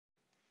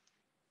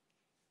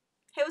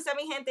Hey, what's up,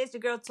 mi gente? It's your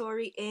girl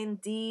Tori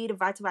Indeed,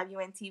 Vibe2Vibe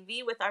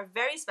UNTV, with our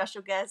very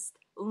special guest,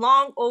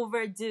 long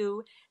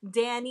overdue,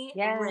 Danny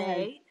Yes.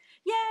 Ray.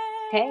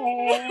 Yay!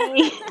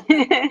 Hey.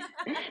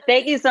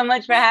 Thank you so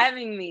much for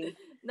having me.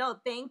 No,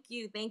 thank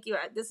you.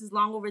 This is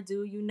long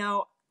overdue.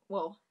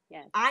 Well,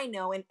 Yes. I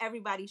know, and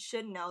everybody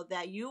should know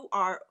that you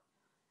are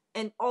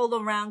an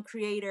all-around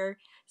creator,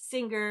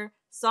 singer,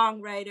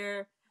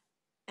 songwriter,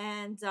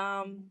 and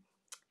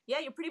yeah,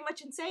 you're pretty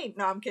much insane.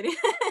 No, I'm kidding.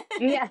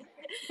 Yeah.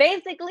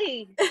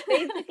 Basically,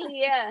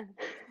 yeah.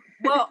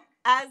 Well,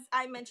 as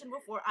I mentioned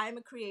before, I'm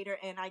a creator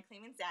and I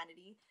claim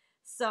insanity.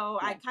 So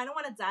I Yes. kind of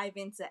want to dive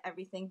into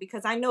everything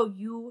because I know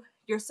you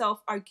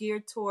yourself are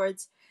geared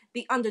towards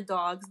the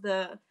underdogs,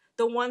 the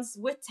ones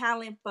with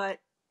talent but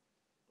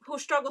who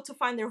struggle to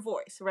find their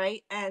voice,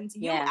 right? And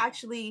you Yeah.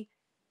 actually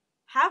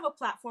have a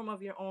platform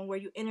of your own where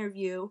you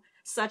interview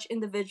such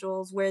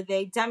individuals where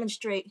they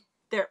demonstrate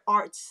their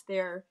arts,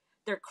 their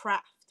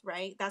craft,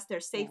 right? That's their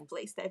safe Yeah.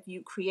 place that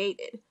you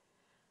created.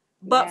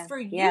 But Yeah. for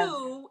Yeah.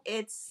 you,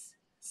 it's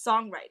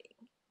songwriting.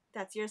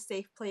 That's your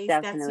safe place.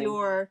 That's Definitely.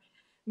 your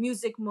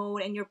music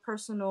mode and your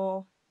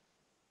personal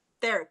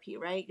therapy,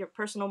 right? Your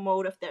personal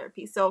mode of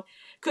therapy. So,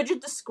 could you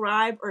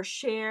describe or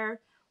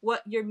share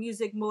what your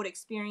music mode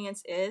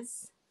experience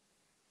is?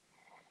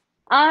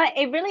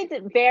 It really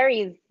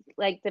varies,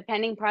 like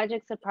depending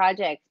project to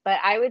project, but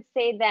I would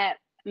say that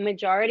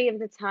majority of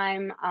the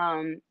time,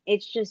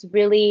 it's just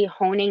really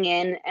honing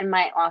in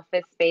my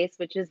office space,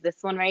 which is this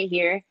one right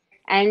here,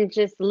 and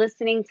just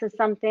listening to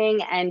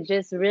something and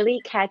just really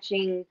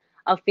catching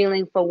a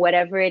feeling for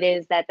whatever it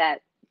is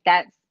that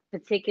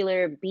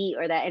particular beat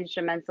or that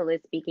instrumental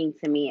is speaking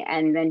to me,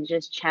 and then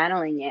just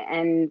channeling it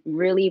and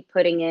really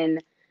putting in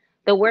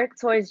the work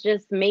towards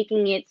just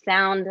making it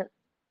sound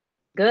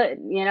good,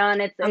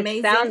 and it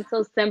Amazing. sounds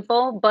so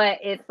simple, but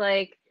it's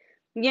like,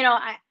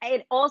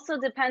 it also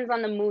depends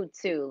on the mood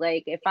too.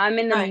 Like if I'm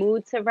in the Right.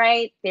 mood to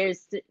write,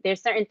 there's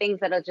certain things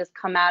that'll just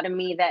come out of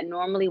me that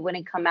normally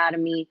wouldn't come out of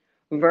me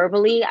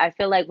verbally. I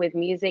feel like with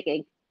music,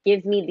 it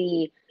gives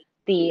me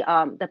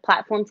the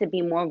platform to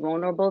be more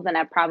vulnerable than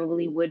I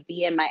probably would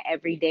be in my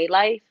everyday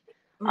life.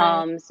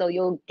 Right. So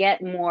you'll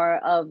get more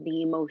of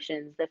the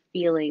emotions, the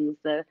feelings,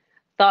 the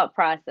thought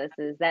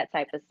processes, that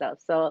type of stuff.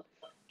 So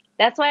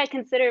that's why I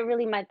consider it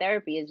really my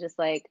therapy. Is just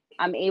like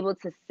I'm able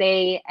to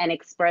say and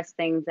express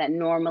things that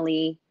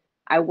normally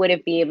I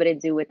wouldn't be able to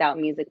do without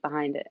music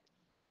behind it.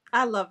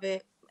 I love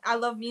it. I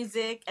love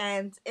music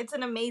and it's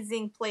an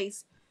amazing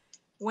place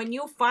when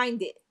you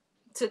find it.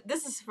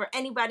 This is for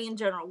anybody in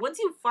general. Once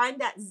you find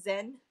that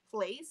zen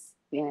place,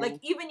 like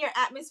Yeah. even your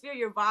atmosphere,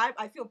 your vibe,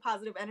 I feel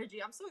positive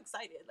energy. I'm so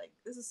excited. Like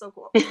this is so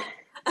cool.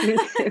 Me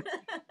too.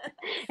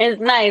 It's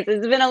nice.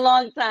 It's been a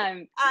long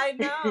time. I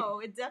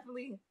know it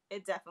definitely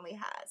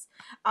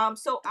has.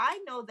 So I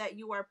know that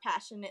you are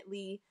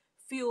passionately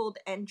fueled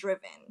and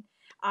driven.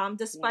 Yeah.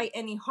 Despite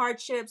any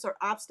hardships or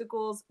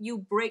obstacles, you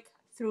break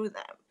through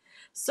them.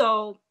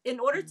 So in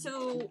order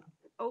to,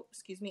 oh,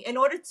 excuse me, in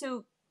order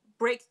to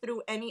break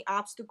through any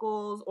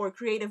obstacles or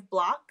creative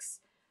blocks,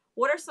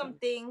 what are some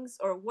things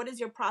or what is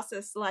your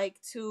process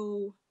like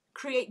to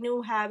create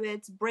new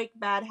habits, break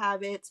bad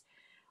habits,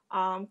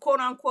 quote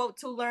unquote,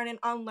 to learn and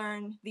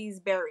unlearn these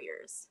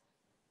barriers?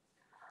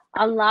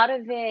 A lot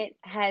of it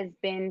has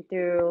been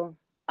through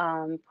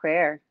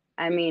prayer.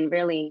 I mean,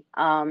 really,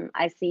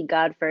 I see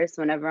God first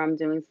whenever I'm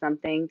doing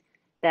something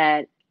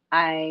that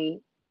I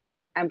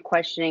I'm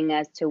questioning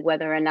as to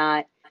whether or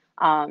not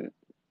um,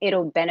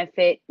 it'll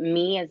benefit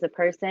me as a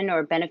person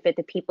or benefit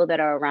the people that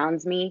are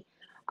around me.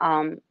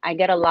 I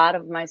get a lot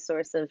of my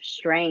source of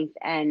strength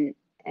and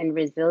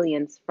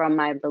resilience from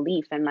my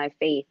belief and my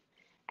faith.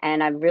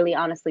 And I really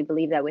honestly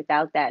believe that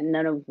without that,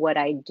 none of what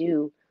I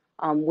do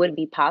would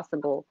be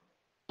possible.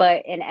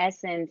 But in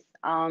essence,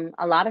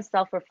 a lot of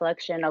self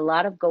reflection, a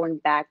lot of going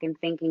back and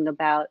thinking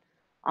about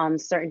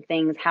certain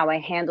things, how I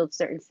handled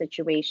certain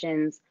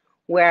situations,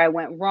 where I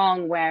went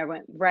wrong, where I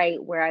went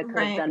right, where I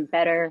could have Right. done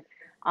better.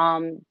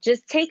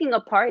 Just taking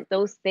apart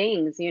those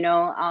things,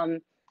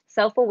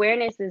 self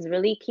awareness is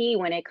really key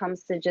when it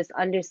comes to just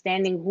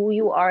understanding who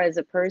you are as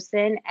a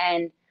person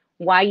and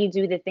why you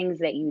do the things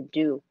that you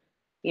do,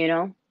 you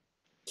know?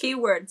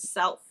 Keyword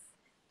self.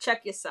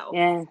 Check yourself.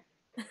 Yeah,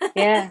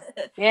 yeah,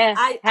 yeah.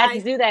 Had to I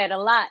do that a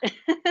lot.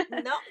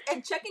 no,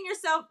 and checking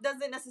yourself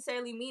doesn't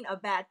necessarily mean a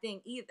bad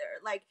thing either.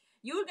 Like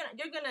you're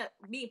gonna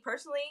me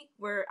personally,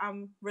 where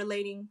I'm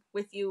relating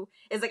with you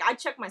is like I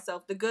check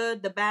myself, the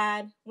good, the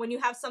bad. When you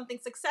have something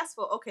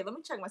successful, okay, let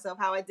me check myself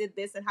how I did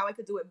this and how I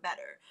could do it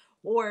better.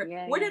 Or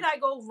Yeah, where yeah. did I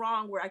go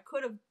wrong where I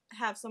could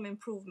have some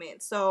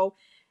improvement. So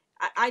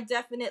I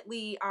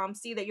definitely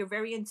see that you're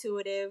very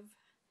intuitive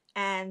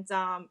and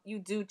you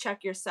do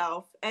check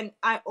yourself. And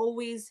I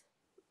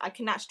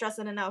cannot stress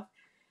it enough.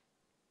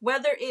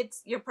 Whether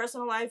it's your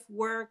personal life,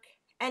 work,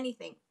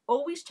 anything,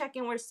 always check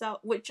in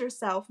with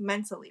yourself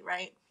mentally,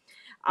 right?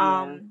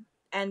 Yeah,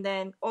 And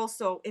then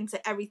also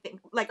into everything,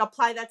 like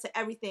apply that to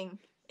everything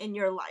in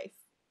your life.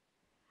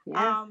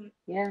 yeah, Um,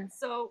 yeah.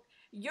 so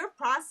your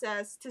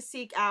process to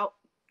seek out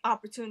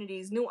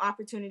opportunities, new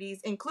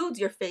opportunities, includes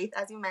your faith,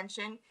 as you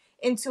mentioned,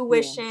 Yeah.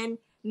 intuition,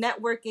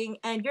 networking,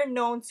 and you're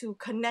known to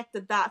connect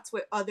the dots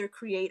with other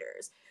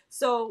creators.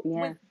 So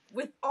Yeah.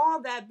 with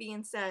all that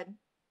being said,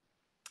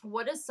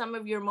 what is some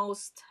of your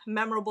most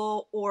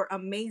memorable or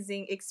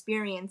amazing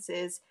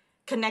experiences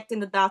connecting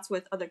the dots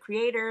with other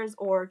creators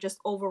or just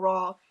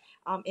overall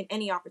in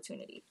any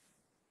opportunity?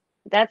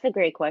 That's a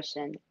great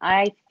question.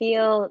 I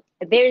feel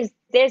there's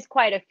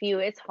quite a few.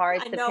 It's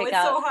hard I to know pick it's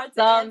out so hard to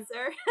some.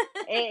 answer.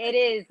 It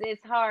is.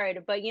 It's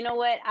hard. But you know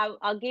what?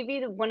 I'll give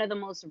you one of the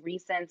most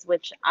recent,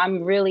 which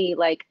I'm really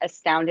like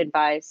astounded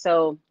by.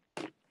 So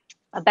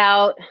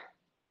about,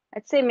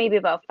 I'd say maybe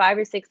about 5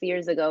 or 6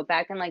 years ago,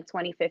 back in like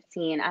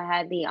 2015, I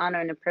had the honor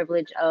and the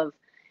privilege of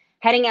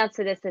heading out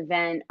to this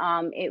event.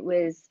 It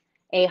was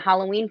a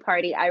Halloween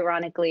party,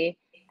 ironically,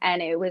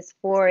 and it was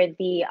for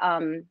the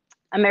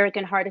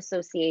American Heart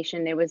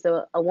Association. There was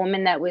a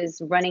woman that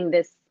was running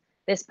this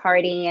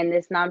party and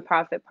this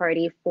nonprofit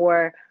party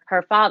for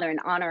her father in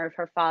honor of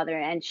her father,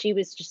 and she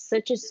was just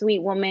such a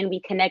sweet woman. We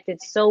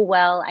connected so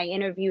well. I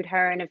interviewed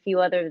her and a few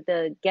other of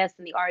the guests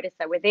and the artists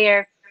that were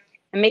there.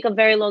 And make a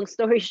very long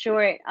story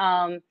short,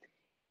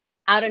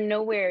 out of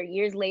nowhere,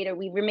 years later,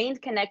 we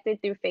remained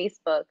connected through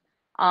Facebook.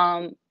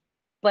 Um,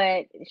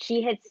 but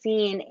she had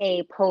seen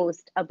a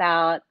post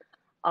about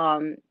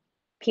um,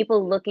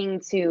 people looking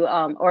to,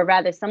 or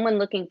rather, someone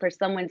looking for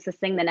someone to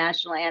sing the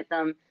national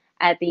anthem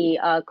at the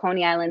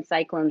Coney Island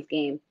Cyclones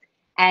game.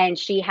 And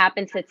she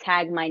happened to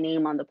tag my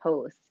name on the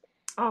post.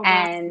 Oh wow.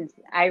 And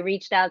I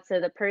reached out to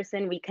the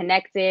person, we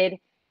connected,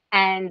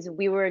 and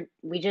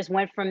we just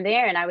went from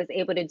there. And I was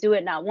able to do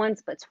it not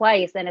once, but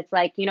twice. And it's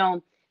like,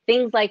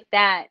 things like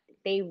that,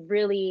 they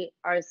really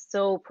are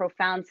so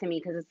profound to me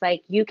because it's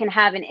like you can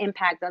have an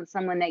impact on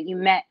someone that you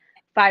met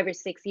 5 or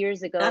 6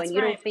 years ago That's and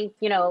you right. don't think,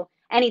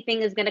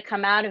 anything is going to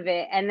come out of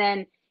it. And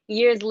then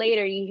years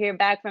later, you hear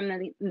back from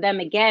them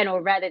again,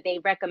 or rather, they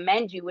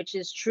recommend you, which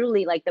is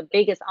truly like the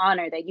biggest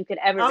honor that you could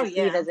ever Oh receive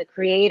yeah. as a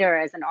creator,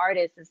 as an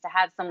artist, is to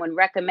have someone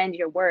recommend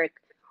your work.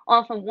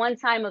 All from one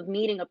time of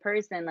meeting a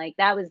person, like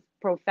that was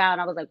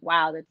profound. I was like,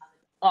 wow, that's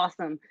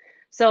awesome.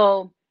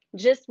 So,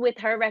 just with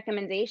her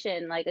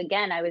recommendation, like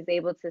again, I was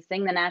able to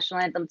sing the national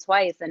anthem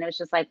twice, and it was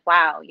just like,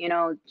 wow,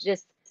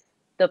 just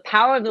the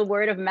power of the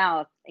word of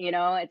mouth.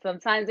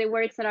 Sometimes it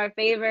works in our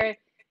favor,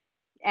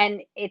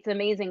 and it's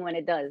amazing when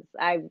it does.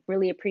 I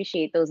really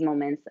appreciate those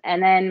moments.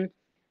 And then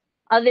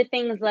other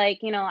things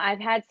like, I've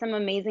had some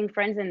amazing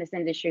friends in this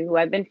industry who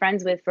I've been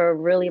friends with for a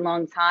really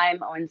long time,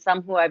 and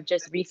some who I've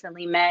just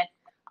recently met.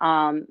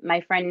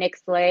 My friend Nick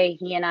Slay,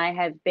 he and I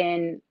have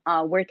been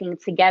working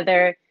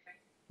together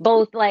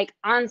both like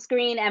on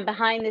screen and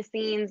behind the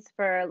scenes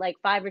for like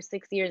 5 or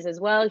 6 years as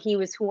well. He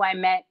was who I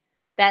met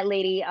that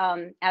lady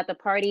at the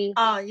party.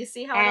 Oh, you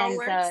see how it all And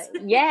works?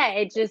 yeah,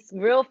 it just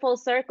real full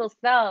circle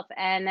stuff.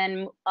 And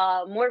then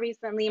more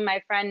recently,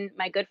 my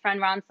good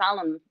friend Ron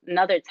Solomon,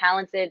 another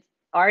talented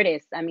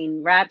artist. I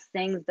mean, raps,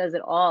 sings, does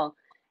it all.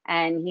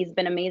 And he's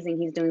been amazing.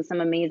 He's doing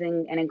some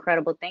amazing and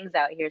incredible things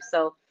out here.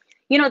 So,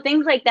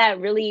 things like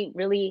that really,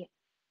 really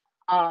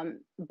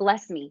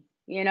bless me,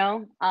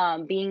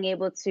 being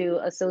able to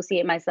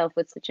associate myself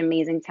with such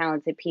amazing,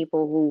 talented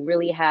people who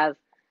really have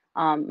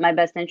my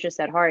best interests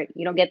at heart.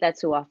 You don't get that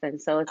too often.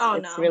 So Oh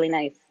it's no. really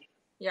nice.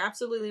 You're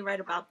absolutely right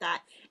about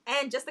that.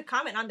 And just to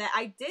comment on that,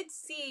 I did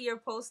see your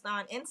post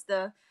on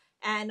Insta,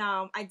 and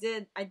I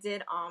did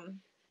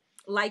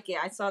like it.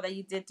 I saw that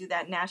you did do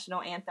that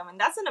national anthem, and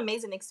that's an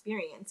amazing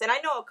experience. And I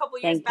know a couple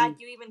years Thank back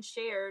you. you even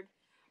shared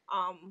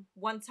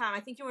one time. I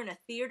think you were in a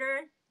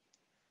theater.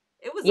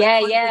 It was like Yeah,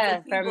 hundreds yeah.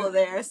 of people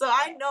there, so Uh,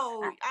 I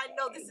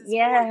know this is for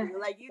yeah, you.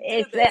 Like you do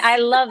it's this. I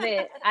love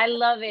it. I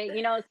love it.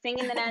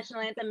 Singing the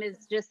national anthem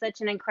is just such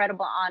an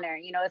incredible honor.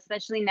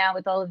 Especially now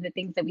with all of the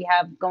things that we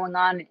have going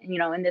on,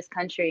 in this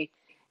country.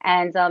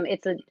 And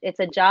it's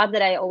a job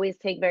that I always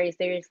take very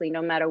seriously,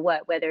 no matter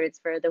what. Whether it's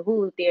for the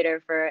Hulu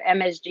Theater, for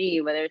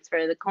MSG, whether it's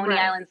for the Coney Right.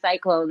 Island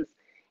Cyclones,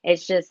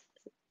 it's just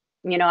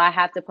I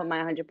have to put my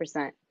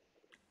 100%.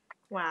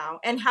 Wow.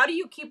 And how do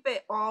you keep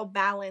it all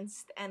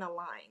balanced and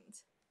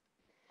aligned?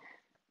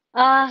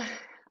 Uh,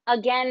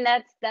 Again,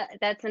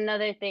 that's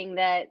another thing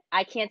that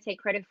I can't take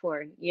credit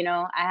for.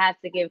 I have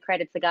to give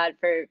credit to God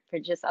for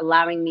just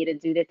allowing me to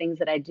do the things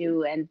that I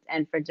do, and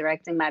for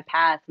directing my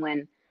path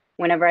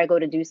whenever I go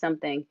to do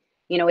something.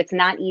 It's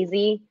not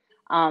easy.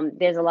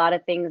 There's a lot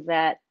of things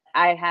that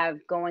I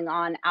have going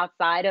on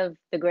outside of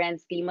the grand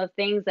scheme of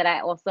things that I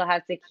also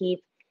have to keep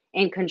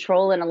in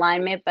control and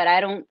alignment. But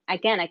I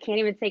can't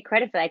even take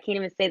credit for that. I can't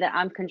even say that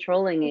I'm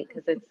controlling it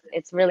because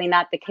it's really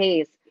not the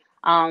case.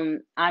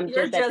 I'm You're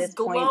just at just this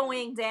point.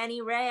 glowing,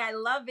 Daniree. I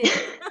love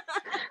it.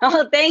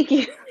 Oh, thank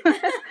you.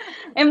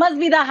 It must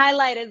be the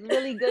highlight. It's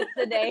really good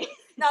today.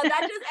 No,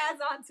 that just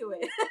adds on to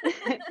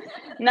it.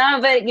 No,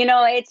 but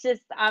it's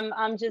just I'm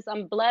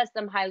blessed.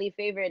 I'm highly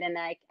favored, and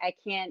I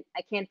can't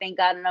thank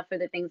God enough for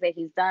the things that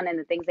He's done and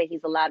the things that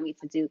He's allowed me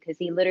to do, because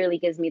He literally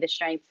gives me the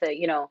strength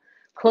to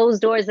close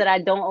doors that I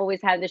don't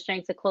always have the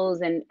strength to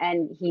close, and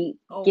He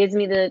gives Open.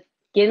 me the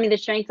gives me the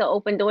strength to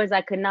open doors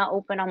I could not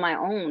open on my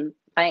own.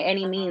 by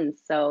any Uh,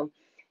 means. So,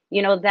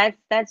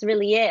 that's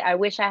really it. I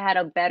wish I had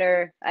a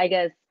better, I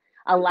guess,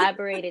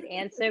 elaborated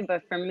answer,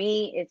 but for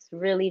me, it's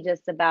really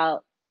just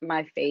about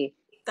my faith.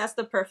 that's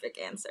the perfect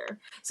answer.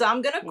 So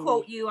I'm gonna Yeah,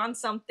 quote you on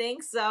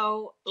something.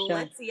 So sure.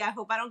 let's see. I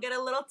hope I don't get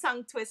a little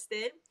tongue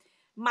twisted.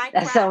 My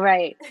That's all craft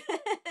right.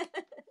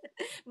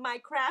 my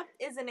craft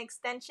is an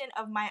extension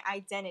of my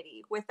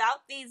identity.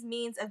 Without these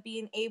means of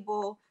being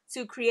able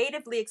to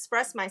creatively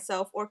express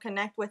myself or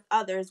connect with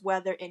others,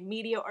 whether in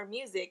media or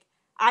music,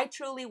 I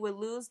truly would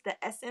lose the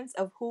essence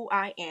of who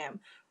I am.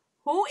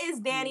 Who is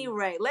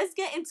Daniree? Let's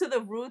get into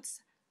the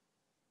roots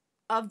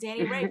of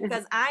Daniree, Mm.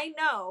 because I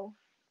know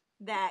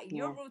that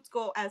your Yeah. roots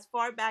go as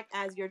far back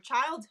as your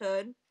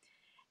childhood,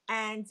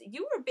 and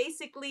you were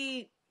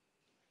basically,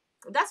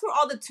 that's where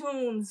all the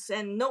tunes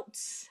and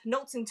notes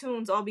and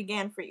tunes all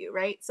began for you,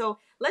 right? So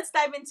let's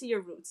dive into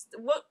your roots.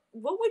 What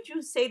would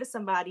you say to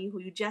somebody who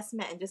you just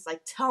met and just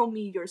like tell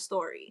me your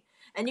story?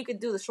 And you could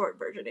do the short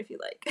version if you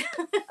like.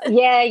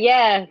 Yeah,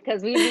 yeah,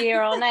 because we'd be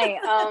here all night.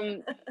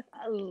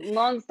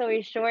 Long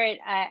story short,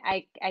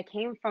 I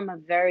came from a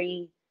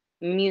very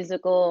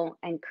musical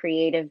and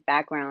creative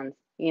background.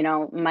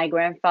 My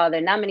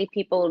grandfather, not many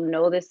people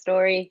know this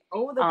story.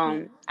 Oh, the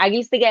piano. I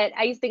used to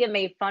get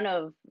made fun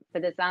of for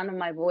the sound of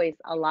my voice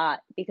a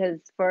lot because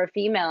for a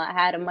female, I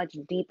had a much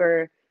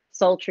deeper,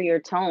 sultrier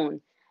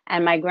tone.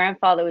 And my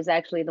grandfather was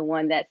actually the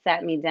one that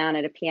sat me down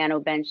at a piano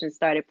bench and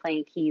started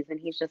playing keys. And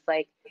he's just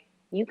like,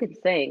 "You can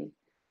sing.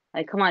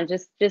 Like, come on,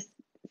 just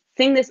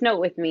sing this note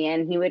with me."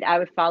 And I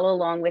would follow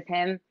along with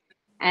him.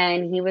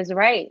 And he was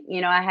right.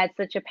 I had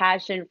such a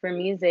passion for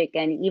music.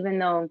 And even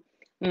though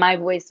my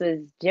voice was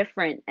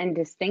different and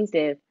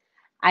distinctive,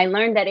 I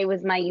learned that it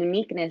was my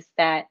uniqueness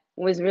that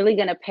was really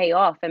going to pay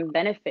off and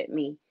benefit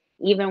me,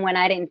 even when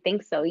I didn't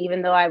think so,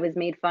 even though I was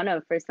made fun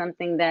of for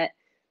something that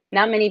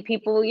not many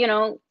people,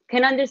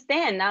 can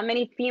understand. Not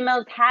many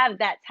females have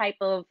that type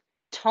of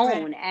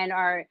Right. tone and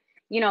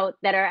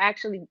that are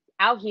actually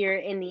out here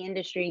in the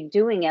industry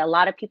doing it. A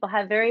lot of people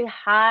have very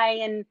high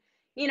and,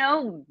 you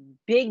know,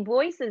 big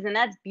voices, and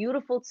that's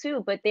beautiful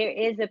too. But there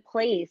is a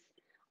place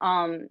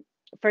um,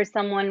 for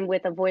someone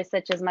with a voice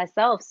such as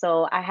myself.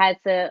 So I had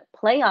to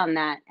play on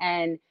that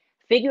and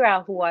figure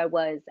out who I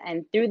was.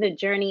 And through the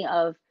journey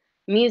of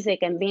music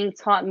and being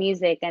taught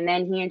music, and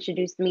then he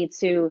introduced me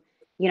to,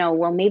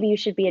 well, maybe you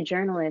should be a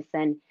journalist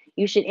and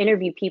you should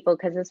interview people.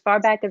 Because as far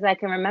back as I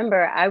can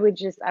remember, I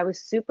was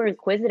super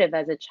inquisitive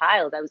as a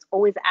child. I was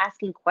always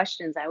asking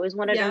questions. I always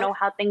wanted to Yep. know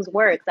how things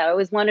worked. I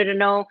always wanted to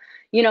know,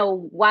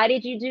 why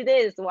did you do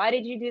this? Why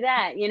did you do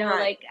that? Right.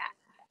 Like,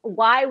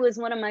 why was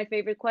one of my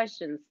favorite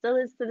questions, still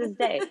is to this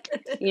day,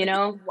 you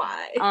know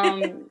Why?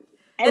 um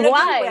In and a good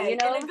why, way. In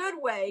a good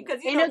way.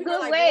 Because, in a people are good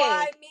like,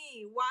 why way.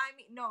 me? Why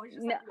me? No, it's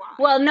just No, like, why?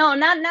 well, no,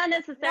 not No,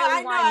 necessarily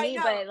I know, why I me,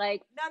 know. but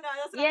like, No, no,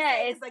 that's what I'm yeah,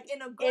 saying. it's It's like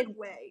in a good it's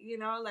way,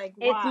 like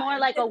it's more why?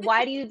 like a,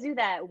 why do you do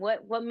that?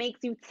 What makes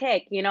you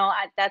tick?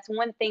 That's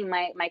one thing.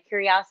 My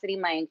curiosity,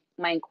 my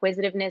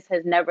inquisitiveness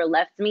has never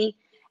left me,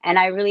 and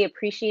I really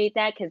appreciate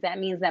that because that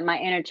means that my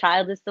inner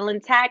child is still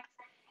intact,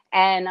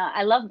 and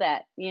I love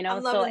that.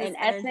 I'm So loving this in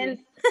essence,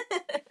 energy.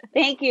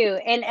 thank you.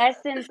 In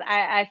essence,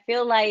 I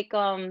feel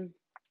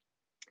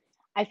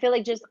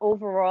like just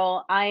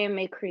overall, I am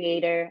a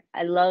creator.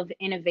 I love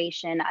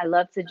innovation. I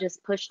love to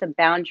just push the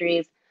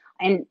boundaries,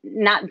 and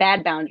not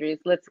bad boundaries,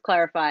 let's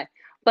clarify,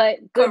 but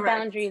good Correct.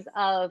 boundaries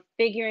of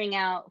figuring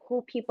out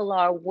who people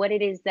are, what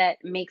it is that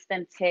makes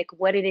them tick,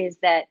 what it is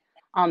that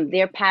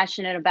they're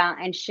passionate about,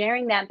 and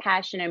sharing that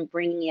passion and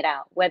bringing it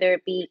out, whether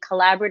it be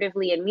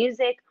collaboratively in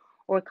music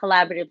or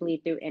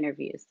collaboratively through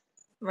interviews.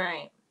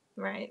 Right.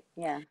 Right.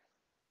 Yeah,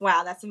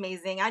 Wow, that's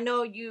amazing. I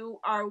know you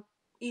are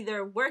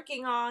either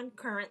working on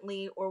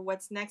currently, or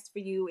what's next for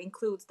you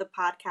includes the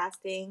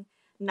podcasting,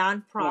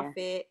 yeah.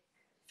 nonprofit,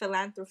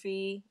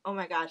 philanthropy. Oh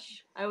my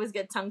gosh, I always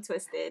get tongue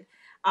twisted.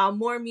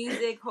 More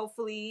music,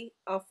 hopefully,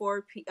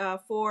 for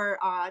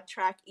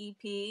track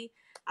EP.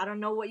 I don't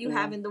know what you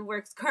have Yeah. in the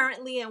works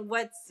currently, and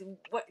what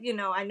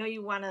I know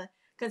you want to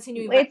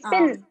continue It's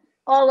been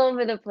all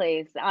over the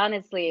place,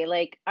 honestly.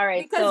 Like, all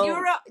right, because so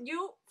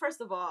you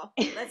first of all,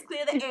 let's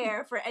clear the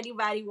air for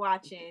anybody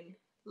watching.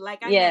 Like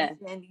I yeah,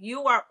 mentioned,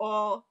 you are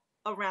all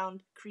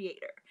around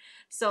creator,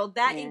 so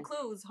that yeah,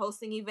 includes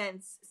hosting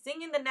events,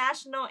 singing the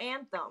national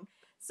anthem,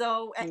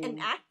 so and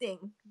yeah,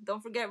 acting.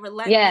 Don't forget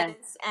yeah.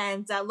 Relentless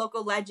and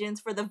Local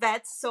Legends for the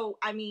vets. So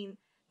I mean,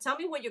 tell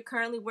me what you're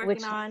currently working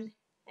Which on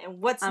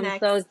and what's I'm so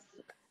next. ex-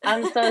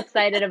 I'm so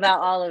excited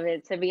about all of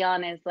it, to be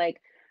honest.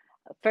 Like,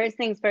 first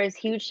things first,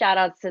 huge shout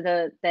outs to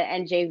the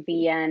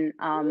NJVN,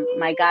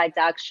 my guy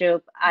Doc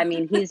Shoop. I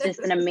mean, he's just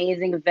an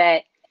amazing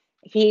vet.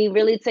 He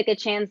really took a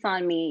chance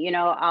on me.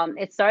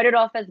 It started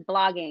off as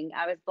blogging.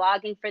 I was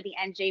blogging for the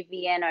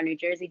NJVN, our New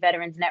Jersey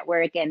Veterans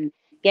Network, and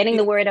getting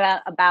the word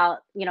about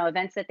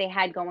events that they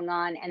had going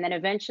on. And then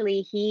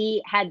eventually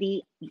he had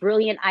the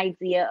brilliant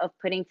idea of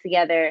putting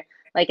together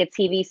like a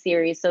TV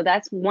series. So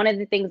that's one of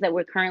the things that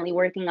we're currently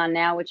working on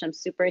now, which I'm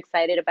super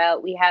excited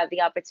about. We have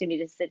the opportunity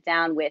to sit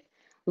down with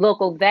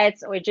local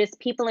vets or just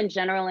people in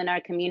general in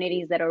our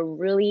communities that are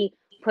really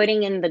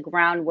putting in the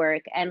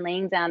groundwork and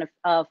laying down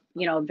a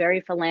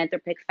very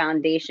philanthropic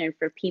foundation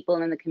for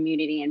people in the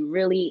community, and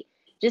really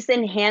just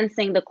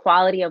enhancing the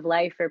quality of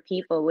life for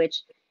people,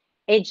 which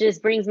it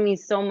just brings me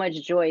so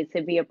much joy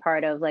to be a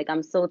part of. Like,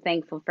 I'm so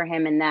thankful for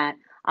him in that.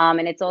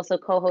 And it's also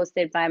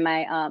co-hosted by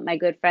my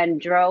good friend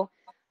Dro.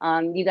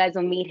 You guys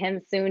will meet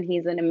him soon.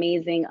 He's an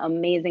amazing,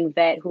 amazing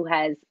vet who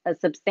has a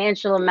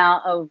substantial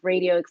amount of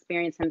radio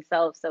experience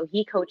himself. So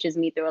he coaches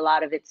me through a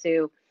lot of it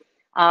too.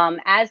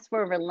 As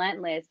for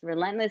Relentless,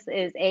 Relentless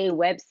is a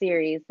web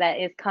series that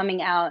is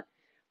coming out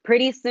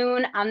pretty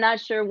soon. I'm not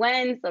sure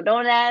when, so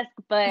don't ask,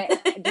 but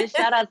just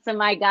shout out to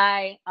my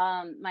guy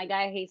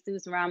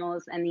Jesus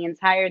Ramos and the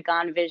entire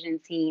Gone Vision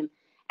team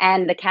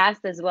and the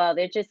cast as well.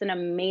 They're just an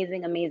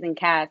amazing, amazing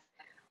cast.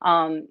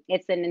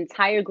 It's an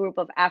entire group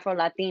of Afro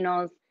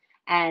Latinos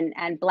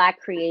and Black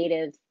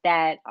creatives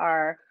that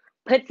are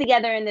put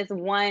together in this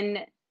one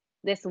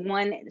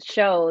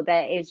show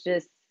that is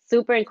just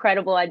super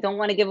incredible. I don't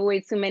want to give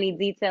away too many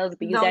details,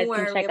 but you Don't guys can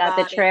worry check out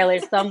the about it. trailer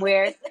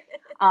somewhere.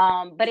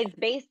 But it's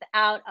based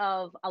out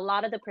of a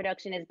lot of the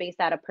production is based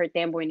out of Perth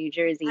Amboy, New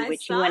Jersey, I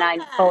which you saw and I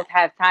that. both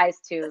have ties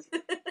to.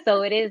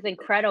 So it is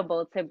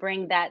incredible to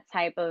bring that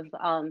type of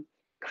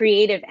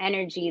creative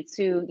energy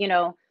to,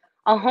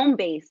 a home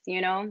base,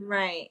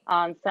 Right. So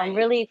I'm Right.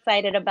 really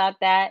excited about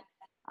that.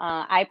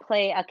 I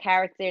play a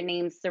character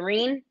named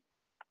Serene,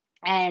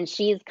 and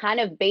she's kind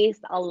of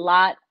based a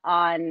lot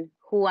on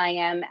who I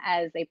am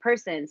as a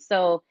person.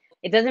 So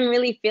it doesn't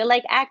really feel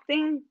like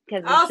acting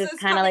because it's Oh, so just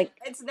it's kind of coming. like,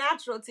 It's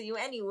natural to you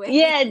anyway.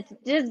 yeah,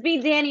 just be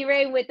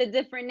Daniree with a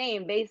different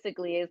name,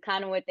 basically, is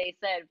kind of what they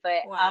said.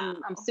 But I'm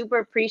Wow. super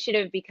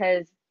appreciative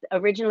because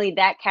originally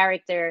that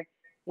character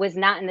was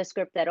not in the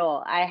script at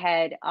all. I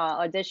had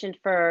auditioned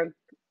for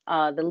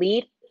the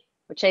lead,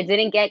 which I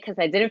didn't get because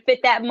I didn't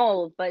fit that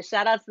mold. But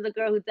shout out to the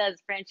girl who does,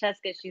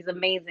 Francesca. She's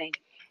amazing.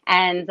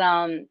 And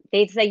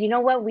they said, you know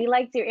what? We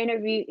liked your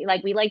interview.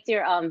 Like, we liked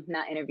your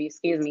not interview.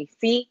 Excuse me.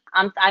 See,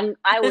 I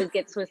always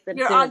get twisted too.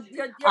 Your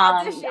audition.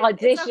 It's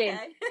Audition,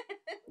 okay.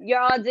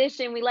 your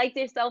audition. We liked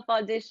your self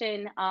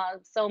audition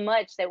so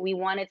much that we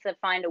wanted to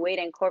find a way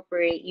to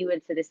incorporate you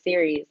into the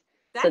series.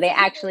 So That's they even.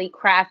 actually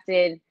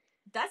crafted,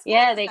 That's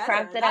yeah, even they better.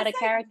 crafted out That's a like.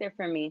 character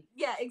for me.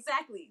 Yeah,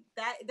 exactly.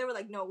 That they were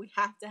like, no, we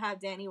have to have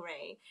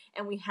Daniree,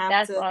 and we have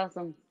That's to,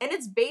 awesome. and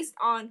it's based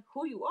on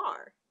who you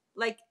are,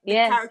 like the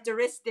Yes,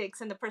 characteristics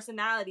and the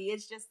personality.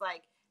 It's just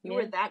like you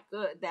were yeah. that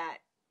good that,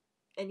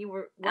 and you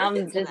were worth it I'm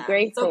to just them. So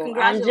grateful.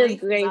 I'm just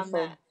congratulations on grateful.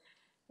 that.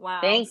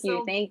 Wow. Thank you.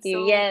 So Thank you.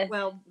 so Yes.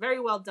 well, very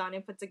well done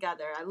and put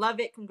together. I love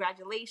it.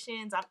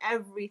 Congratulations on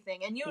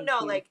everything. And Thank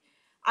you. like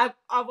I've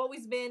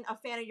always been a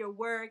fan of your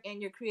work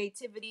and your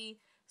creativity.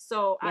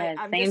 So Yes.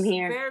 I'm Same just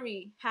here.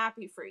 very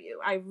happy for you.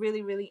 I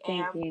really, really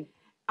Thank am. you.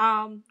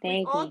 With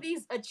Thank all you.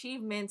 these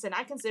achievements, and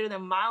I consider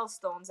them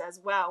milestones as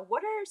well,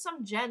 what are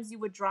some gems you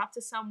would drop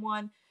to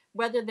someone,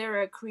 whether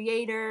they're a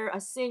creator,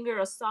 a singer,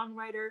 a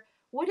songwriter?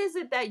 What is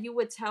it that you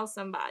would tell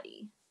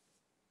somebody?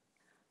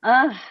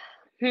 Uh,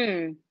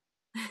 hmm.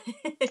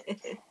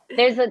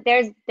 There's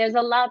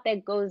a lot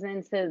that goes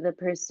into the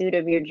pursuit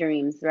of your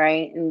dreams,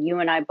 right? And you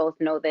and I both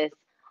know this.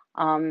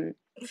 Um,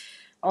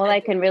 all I I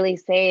do. can really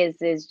say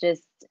is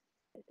just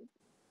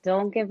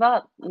don't give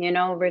up,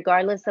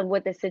 regardless of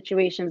what the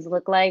situations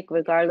look like,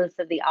 regardless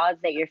of the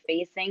odds that you're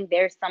facing,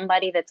 there's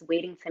somebody that's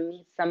waiting to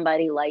meet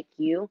somebody like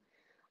you.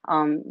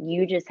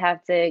 You just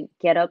have to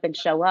get up and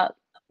show up,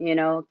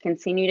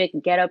 continue to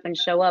get up and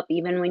show up,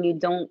 even when you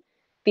don't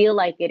feel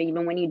like it,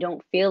 even when you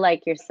don't feel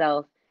like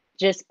yourself,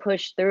 just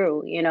push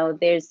through.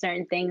 There's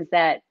certain things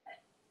that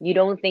you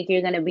don't think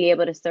you're going to be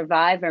able to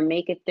survive or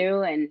make it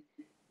through. And,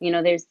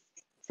 there's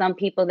some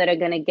people that are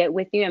going to get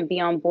with you and be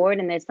on board.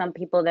 And there's some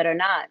people that are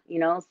not,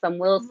 some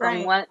will,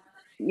 some Right. won't,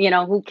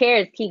 who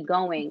cares? Keep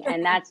going.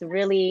 And that's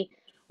really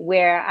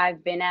where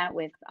I've been at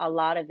with a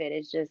lot of it,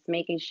 is just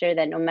making sure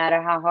that no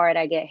matter how hard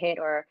I get hit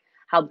or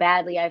how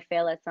badly I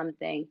fail at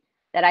something,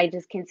 that I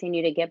just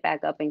continue to get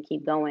back up and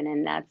keep going.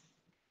 And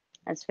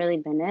that's really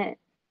been it.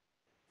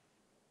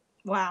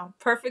 Wow,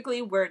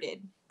 perfectly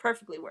worded,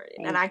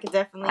 and Thank I you. could I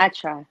definitely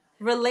try.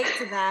 relate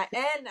to that.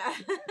 And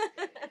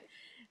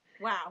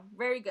wow,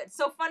 very good.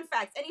 So, fun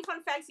facts. Any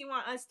fun facts you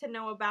want us to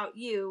know about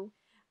you?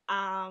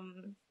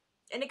 Um,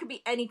 and it could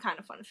be any kind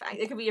of fun fact.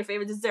 It could be your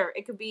favorite dessert.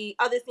 It could be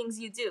other things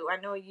you do. I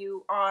know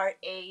you are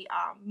a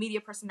media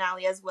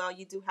personality as well.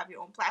 You do have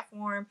your own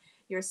platform.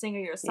 You're a singer.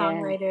 You're a Yeah.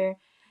 songwriter.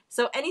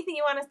 So anything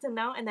you want us to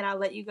know, and then I'll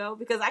let you go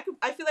because I feel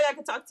like I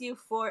could talk to you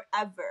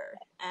forever.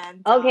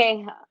 And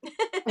Okay.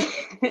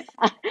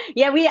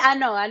 Yeah, I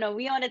know.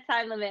 We on a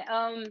time limit.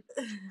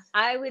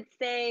 I would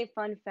say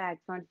fun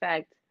fact, fun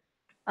fact.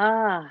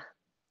 All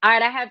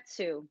right, I have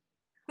two.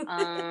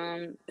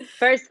 Um,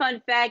 First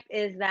fun fact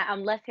is that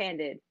I'm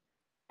left-handed,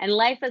 and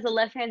life as a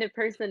left-handed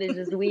person is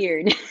just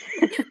weird.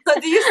 so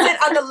do you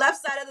sit on the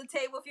left side of the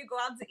table if you go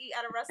out to eat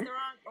at a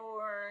restaurant,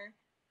 or?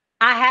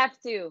 I have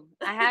to.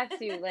 I have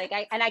to. Like,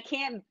 I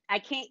can't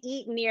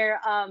eat near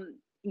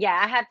yeah,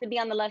 I have to be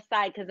on the left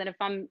side because then if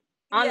I'm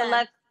on the Yeah,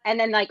 left and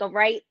then like a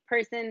right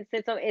person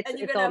sits, so it's and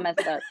you're it's all gonna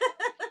messed up.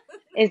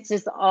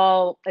 it's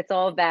all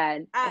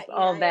bad. It's Yeah,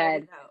 all I already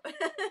bad. know.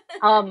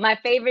 My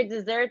favorite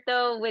dessert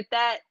though, with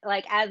that,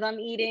 like as I'm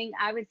eating,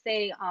 I would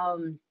say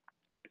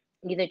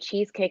either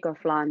cheesecake or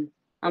flan.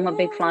 I'm a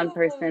big flan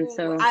person Ooh,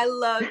 too. I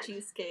love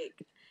cheesecake.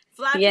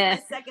 Flan is Yeah, my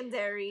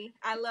secondary.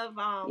 I love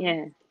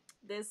yeah,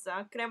 this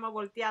crema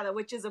volteada,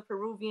 which is a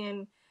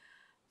Peruvian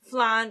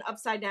flan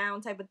upside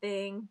down type of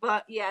thing.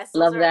 But yes,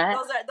 love that.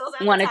 those are the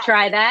Want to top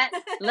try that?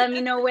 three. Let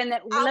me know when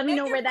that. I'll Let me make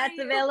know it where for that's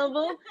you.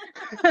 available.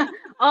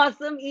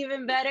 Awesome,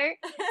 even better.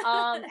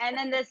 And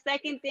then the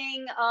second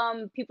thing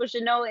people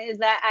should know is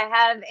that I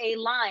have a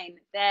line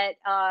that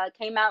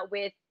came out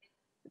with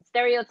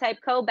Stereotype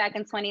Co. back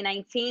in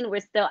 2019. We're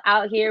still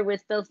out here. We're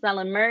still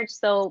selling merch.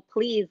 So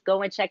please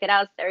go and check it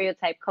out.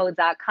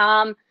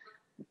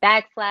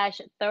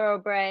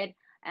 Stereotypeco.com/thoroughbred.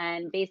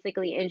 And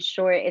basically, in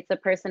short, it's a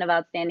person of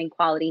outstanding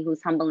quality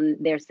who's humble in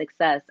their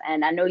success.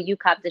 And I know you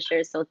copped the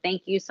shirt, so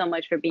thank you so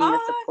much for being a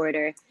Oh,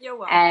 supporter. you're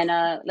welcome.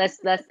 And let's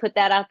put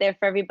that out there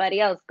for everybody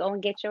else. Go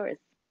and get yours.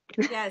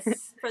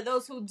 Yes, for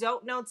those who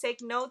don't know,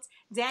 take notes.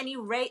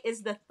 Daniree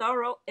is the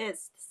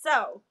thoroughest.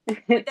 So,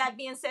 with that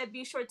being said,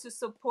 be sure to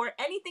support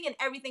anything and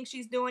everything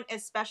she's doing,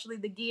 especially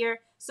the gear.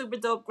 Super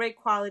dope, great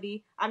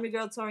quality. I'm your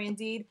girl, Tori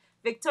Indeed.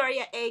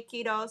 Victoria A.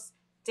 Kitos.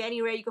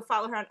 Daniree, you can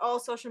follow her on all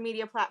social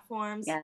media platforms. Yeah.